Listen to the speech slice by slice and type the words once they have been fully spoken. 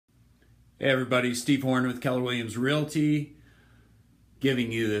Hey everybody, Steve Horn with Keller Williams Realty,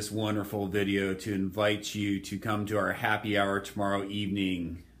 giving you this wonderful video to invite you to come to our happy hour tomorrow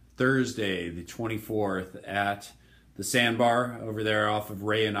evening, Thursday the 24th at the Sandbar over there off of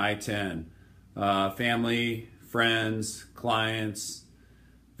Ray and I-10. Family, friends, clients,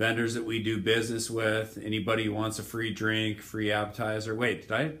 vendors that we do business with, anybody who wants a free drink, free appetizer. Wait,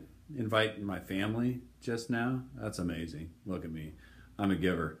 did I invite my family just now? That's amazing. Look at me. I'm a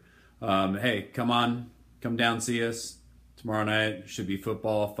giver. Hey, come down, see us tomorrow night. Should be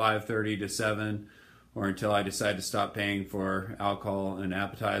football 5:30 to 7, or until I decide to stop paying for alcohol and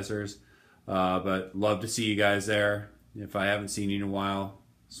appetizers. But love to see you guys there. If I haven't seen you in a while,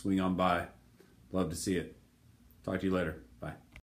 swing on by. Love to see it. Talk to you later.